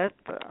Wayne's death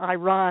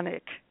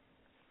ironic?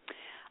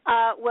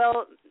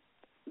 Well,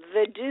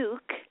 the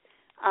Duke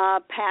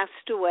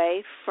passed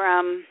away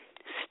from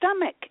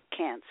stomach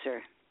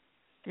cancer.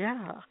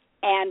 Yeah.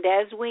 And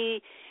as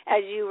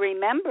you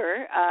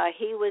remember,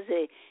 he was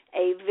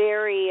a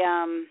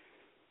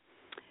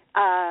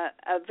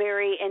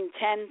very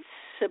intense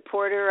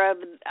supporter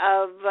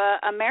of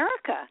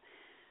America.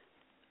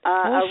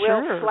 A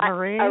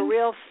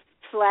real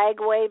flag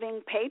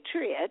waving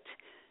patriot,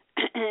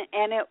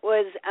 and it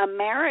was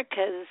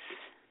America's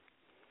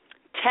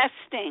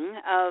testing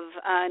of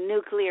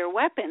nuclear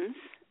weapons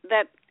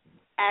that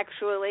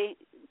actually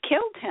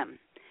killed him.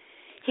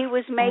 He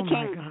was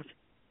making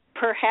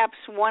perhaps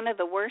one of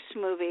the worst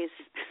movies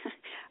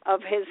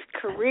of his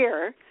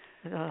career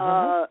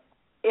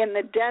in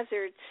the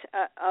deserts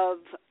of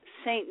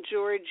St.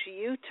 George,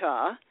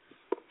 Utah.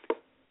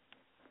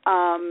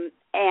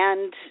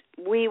 And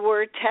we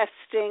were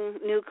testing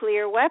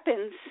nuclear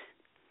weapons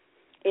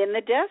in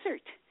the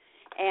desert.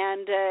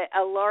 And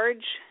a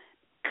large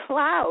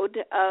cloud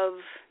of,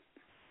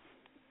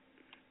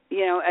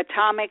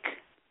 atomic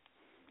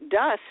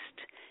dust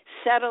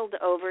settled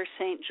over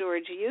St.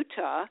 George,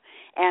 Utah,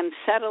 and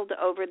settled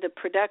over the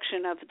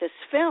production of this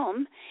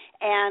film.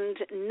 And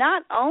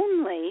not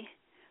only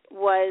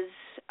was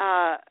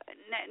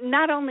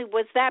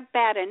that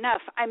bad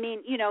enough, I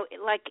mean,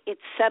 like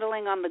it's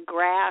settling on the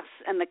grass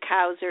and the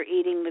cows are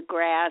eating the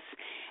grass,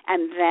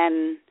 and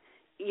then,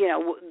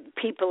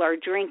 people are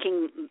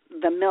drinking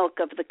the milk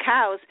of the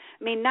cows.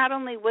 I mean, not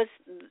only was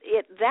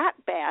it that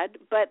bad,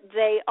 but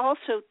they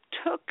also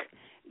took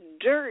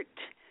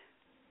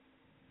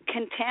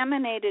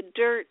contaminated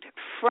dirt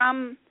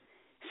from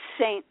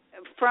St.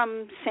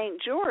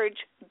 George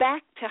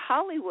back to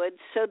Hollywood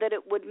so that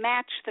it would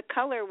match the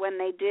color when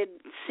they did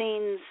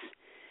scenes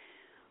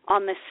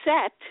on the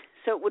set,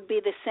 so it would be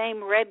the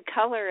same red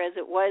color as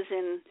it was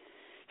in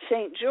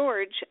St.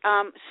 George.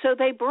 So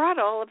they brought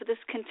all of this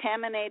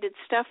contaminated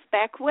stuff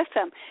back with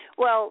them.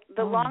 Well,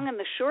 the long and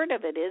the short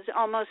of it is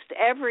almost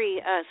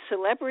every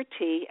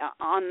celebrity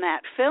on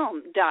that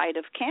film died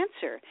of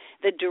cancer.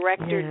 The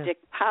director, Dick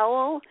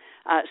Powell,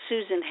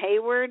 Susan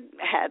Hayward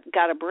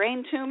got a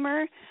brain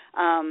tumor.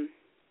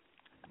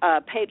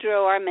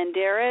 Pedro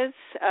Armendariz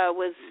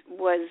was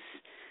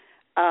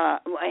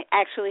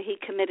actually, he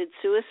committed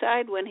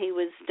suicide when he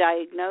was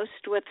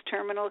diagnosed with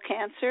terminal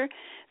cancer.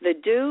 The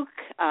Duke,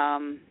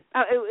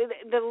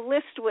 the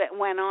list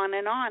went on,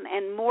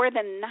 and more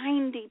than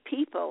 90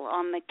 people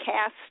on the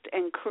cast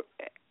and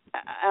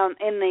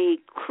in the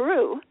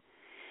crew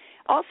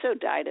also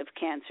died of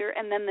cancer.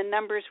 And then the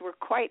numbers were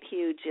quite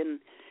huge in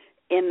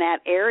that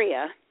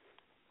area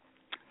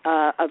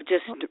of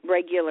just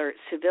regular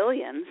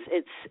civilians.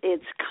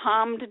 It's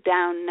calmed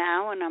down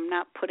now, and I'm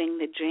not putting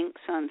the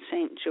jinx on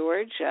St.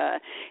 George.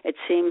 It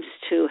seems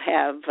to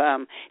have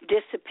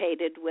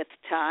dissipated with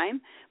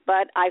time,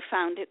 but I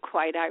found it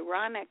quite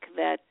ironic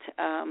that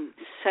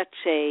such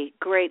a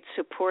great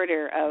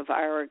supporter of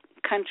our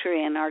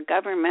country and our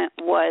government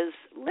was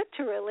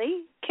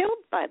literally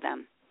killed by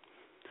them.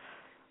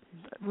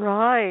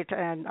 Right,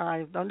 and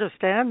I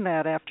understand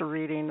that after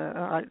reading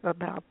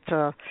about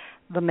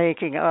the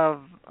making of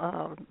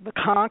The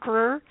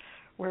Conqueror,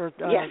 where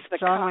The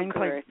John Wayne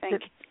Conqueror,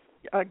 played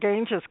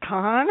Genghis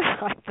Khan,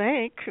 I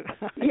think.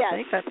 Yes, I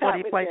think that's what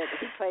he played.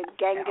 He played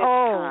Genghis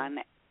Khan.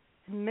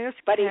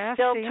 But he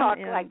still talked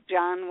like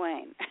John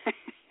Wayne.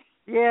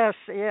 Yes,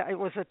 it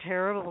was a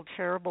terrible,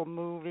 terrible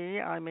movie.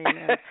 I mean,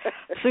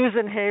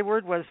 Susan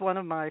Hayward was one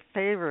of my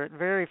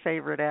very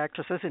favorite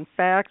actresses. In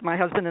fact, my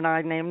husband and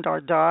I named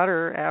our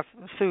daughter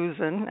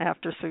Susan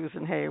after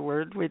Susan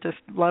Hayward. We just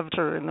loved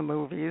her in the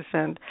movies,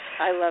 and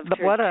I loved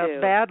her what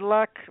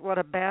too. What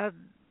a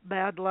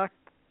bad luck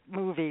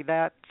movie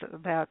that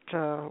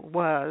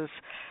was,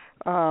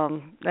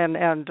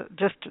 and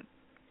just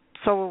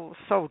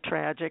so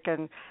tragic.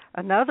 And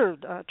another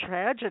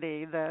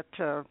tragedy that.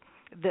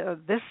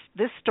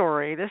 This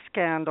story, this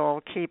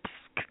scandal keeps,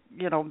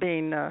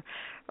 being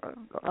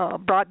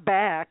brought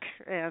back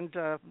and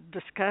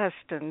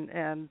discussed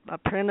and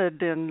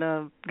printed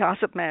in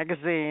gossip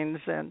magazines.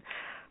 And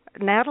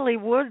Natalie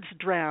Wood's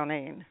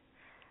drowning.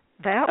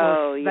 That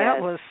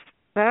was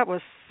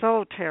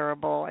so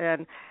terrible.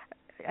 And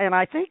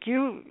I think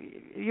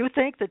you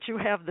think that you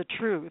have the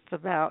truth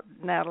about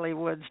Natalie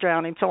Wood's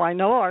drowning. So I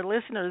know our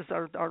listeners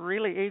are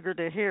really eager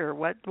to hear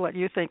what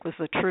you think was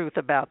the truth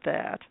about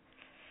that.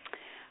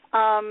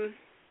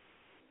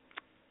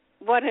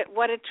 What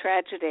a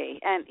tragedy.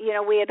 And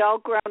we had all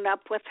grown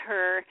up with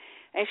her,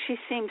 and she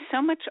seemed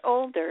so much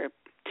older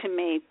to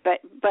me,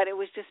 but it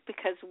was just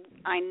because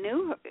I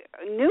knew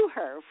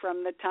her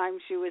from the time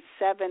she was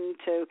 7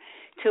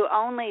 to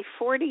only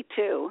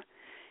 42.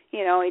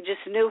 I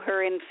just knew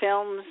her in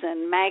films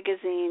and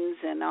magazines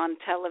and on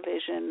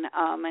television,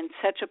 and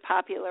such a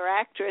popular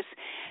actress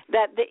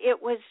that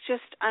it was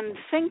just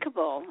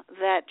unthinkable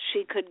that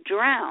she could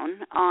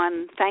drown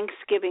on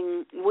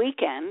Thanksgiving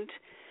weekend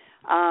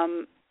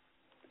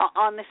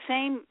on the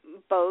same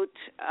boat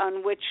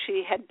on which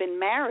she had been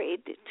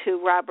married to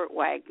Robert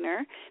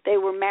Wagner. They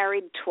were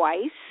married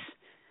twice,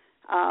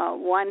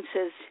 once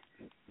as,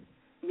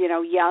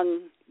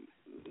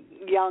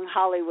 young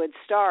Hollywood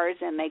stars,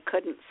 and they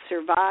couldn't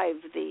survive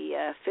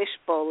the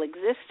fishbowl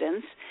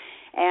existence,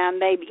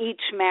 and they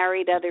each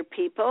married other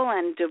people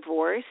and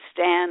divorced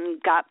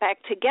and got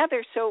back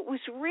together. So it was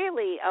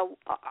really a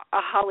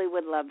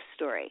Hollywood love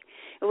story.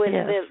 It was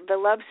the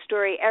love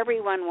story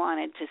everyone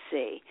wanted to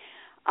see.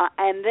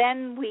 And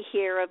then we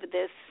hear of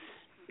this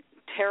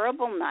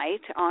terrible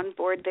night on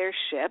board their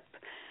ship.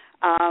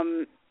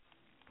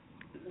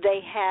 They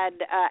had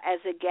as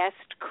a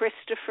guest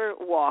Christopher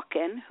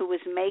Walken, who was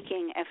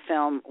making a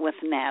film with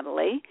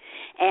Natalie,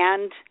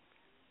 and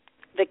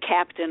the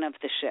captain of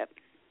the ship,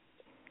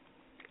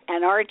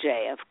 and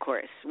RJ, of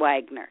course,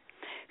 Wagner.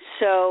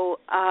 So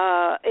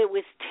it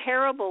was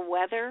terrible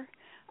weather,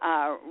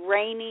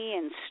 rainy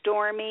and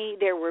stormy.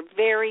 There were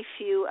very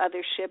few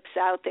other ships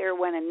out there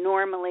when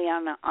normally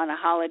on a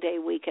holiday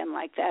weekend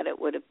like that it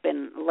would have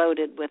been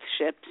loaded with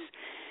ships.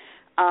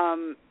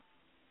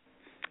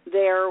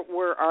 There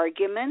were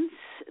arguments.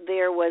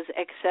 There was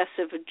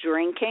excessive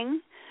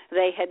drinking.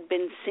 They had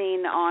been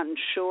seen on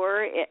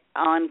shore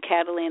on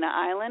Catalina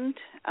Island,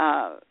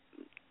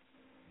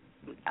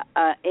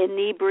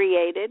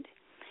 inebriated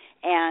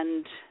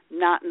and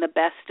not in the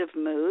best of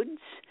moods.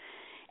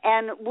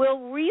 And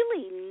we'll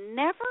really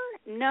never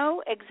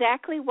know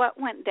exactly what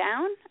went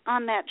down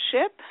on that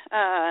ship.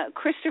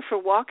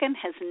 Christopher Walken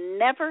has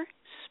never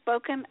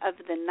spoken of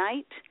the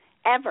night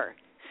ever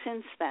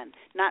since then,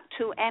 not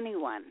to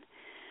anyone.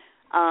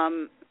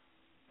 And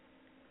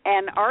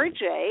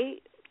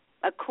RJ,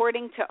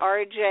 according to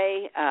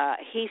RJ,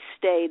 he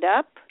stayed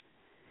up.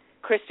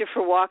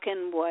 Christopher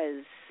Walken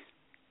was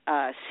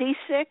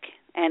seasick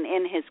and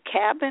in his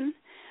cabin.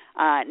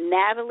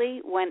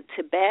 Natalie went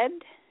to bed,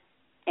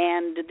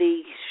 and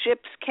the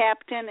ship's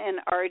captain and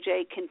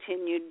RJ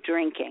continued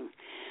drinking.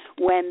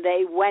 When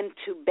they went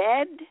to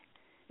bed,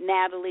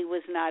 Natalie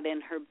was not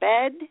in her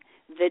bed.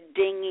 The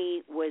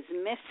dinghy was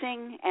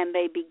missing, and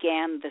they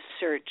began the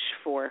search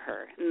for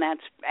her.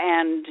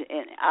 And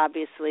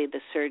obviously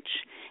the search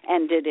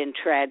ended in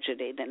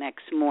tragedy the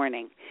next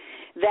morning.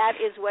 That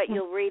is what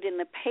you'll read in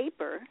the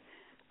paper,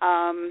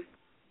 and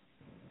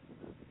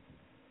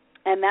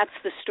that's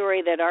the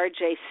story that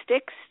RJ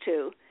sticks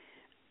to.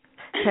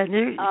 Can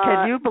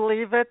you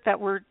believe it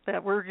that we're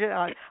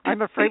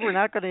I'm afraid we're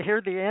not going to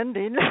hear the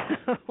ending.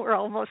 We're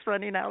almost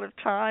running out of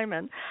time,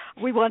 and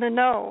we want to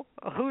know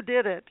who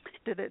did it.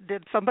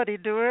 Did somebody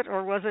do it,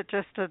 or was it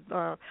just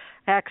an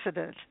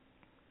accident?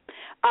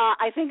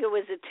 I think it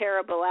was a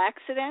terrible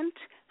accident.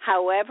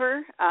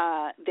 However,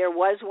 there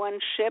was one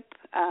ship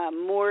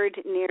moored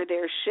near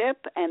their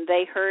ship, and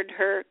they heard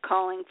her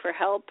calling for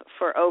help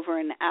for over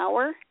an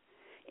hour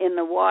in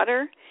the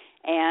water.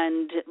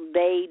 And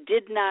they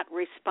did not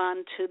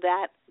respond to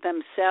that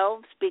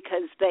themselves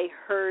because they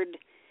heard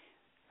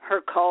her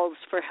calls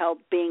for help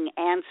being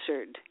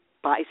answered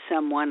by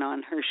someone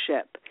on her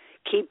ship.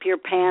 Keep your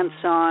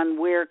pants on,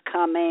 we're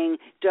coming,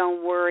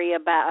 don't worry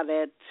about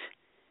it.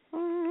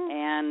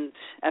 And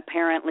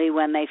apparently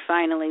when they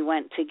finally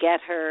went to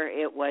get her,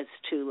 it was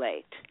too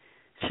late.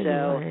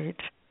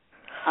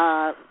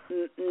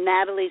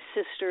 Natalie's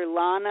sister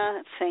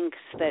Lana thinks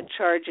that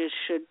charges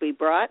should be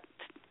brought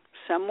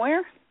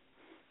somewhere.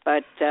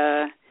 But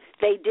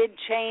they did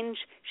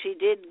change. She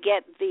did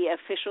get the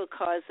official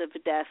cause of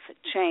death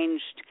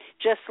changed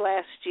just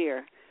last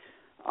year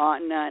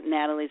on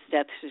Natalie's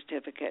death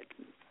certificate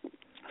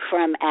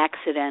from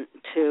accident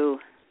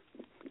to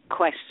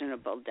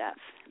questionable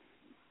death.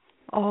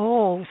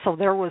 Oh, so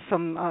there was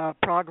some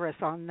progress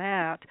on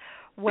that.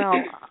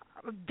 Well,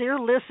 dear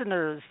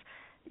listeners,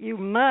 you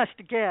must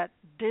get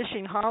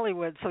Dishing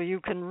Hollywood so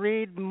you can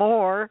read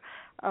more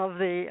of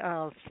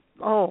the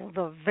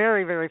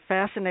very, very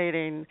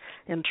fascinating,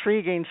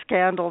 intriguing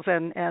scandals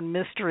and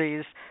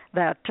mysteries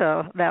that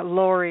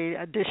Laurie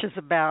dishes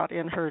about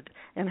in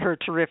her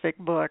terrific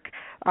book.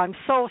 I'm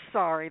so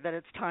sorry that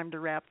it's time to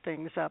wrap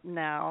things up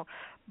now,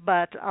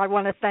 but I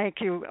want to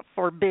thank you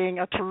for being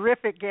a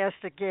terrific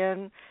guest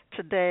again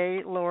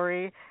today,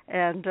 Laurie.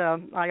 And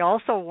I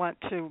also want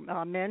to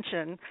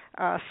mention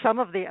some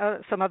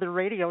other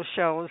radio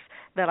shows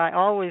that I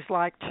always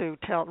like to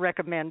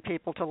recommend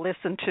people to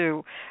listen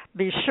to.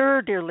 Be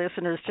sure, dear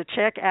listeners, to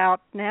check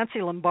out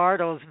Nancy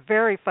Lombardo's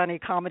very funny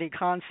comedy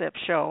concept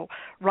show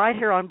right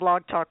here on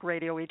Blog Talk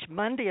Radio each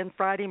Monday and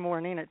Friday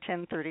morning at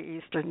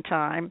 10:30 Eastern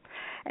Time.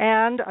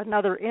 And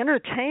another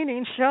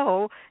entertaining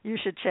show you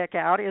should check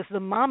out is the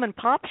Mom and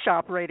Pop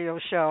Shop radio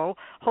show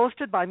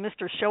hosted by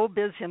Mr.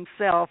 Showbiz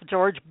himself,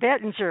 George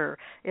Bettinger.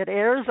 It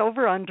airs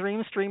over on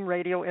Dreamstream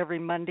Radio every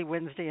Monday,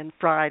 Wednesday, and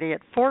Friday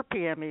at 4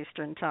 p.m.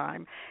 Eastern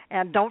Time.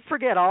 And don't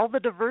forget all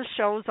the diverse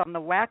shows on the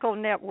Wacko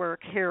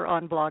Network here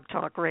on Blog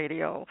Talk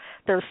Radio.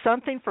 There's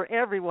something for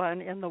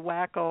everyone in the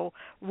Wacko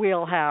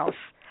wheelhouse.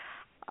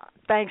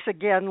 Thanks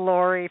again,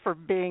 Laurie, for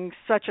being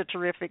such a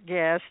terrific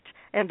guest,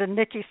 and to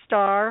Nikki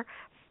Starr,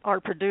 our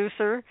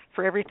producer,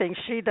 for everything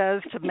she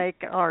does to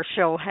make our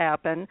show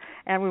happen.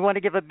 And we want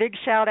to give a big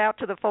shout-out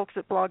to the folks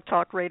at Blog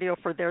Talk Radio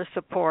for their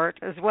support,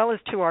 as well as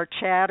to our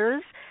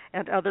chatters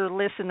and other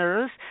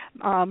listeners.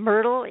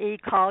 Myrtle E.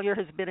 Collier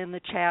has been in the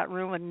chat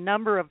room. A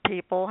number of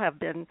people have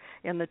been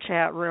in the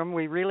chat room.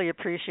 We really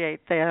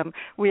appreciate them.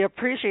 We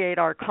appreciate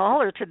our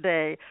caller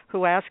today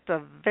who asked a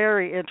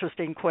very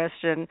interesting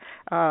question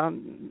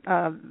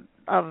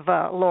of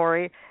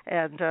Laurie,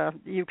 and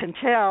you can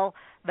tell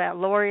that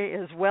Laurie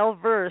is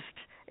well-versed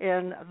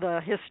in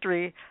the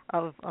history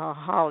of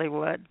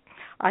Hollywood.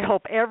 I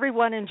hope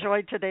everyone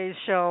enjoyed today's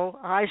show.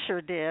 I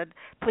sure did.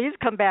 Please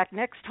come back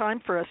next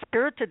time for a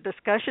spirited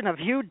discussion of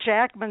Hugh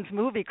Jackman's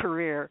movie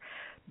career,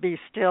 Be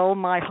Still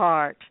My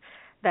Heart.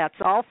 That's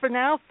all for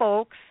now,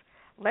 folks.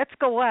 Let's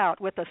go out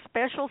with a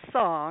special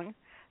song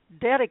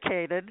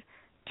dedicated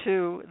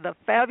to the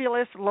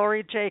fabulous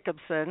Laurie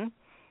Jacobson.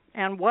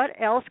 And what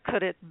else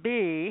could it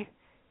be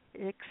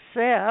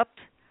except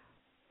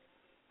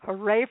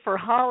Hooray for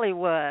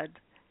Hollywood?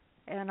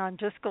 And I'm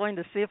just going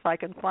to see if I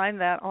can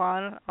find that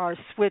on our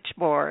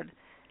switchboard.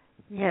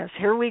 Yes,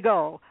 here we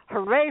go.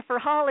 Hooray for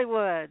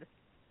Hollywood!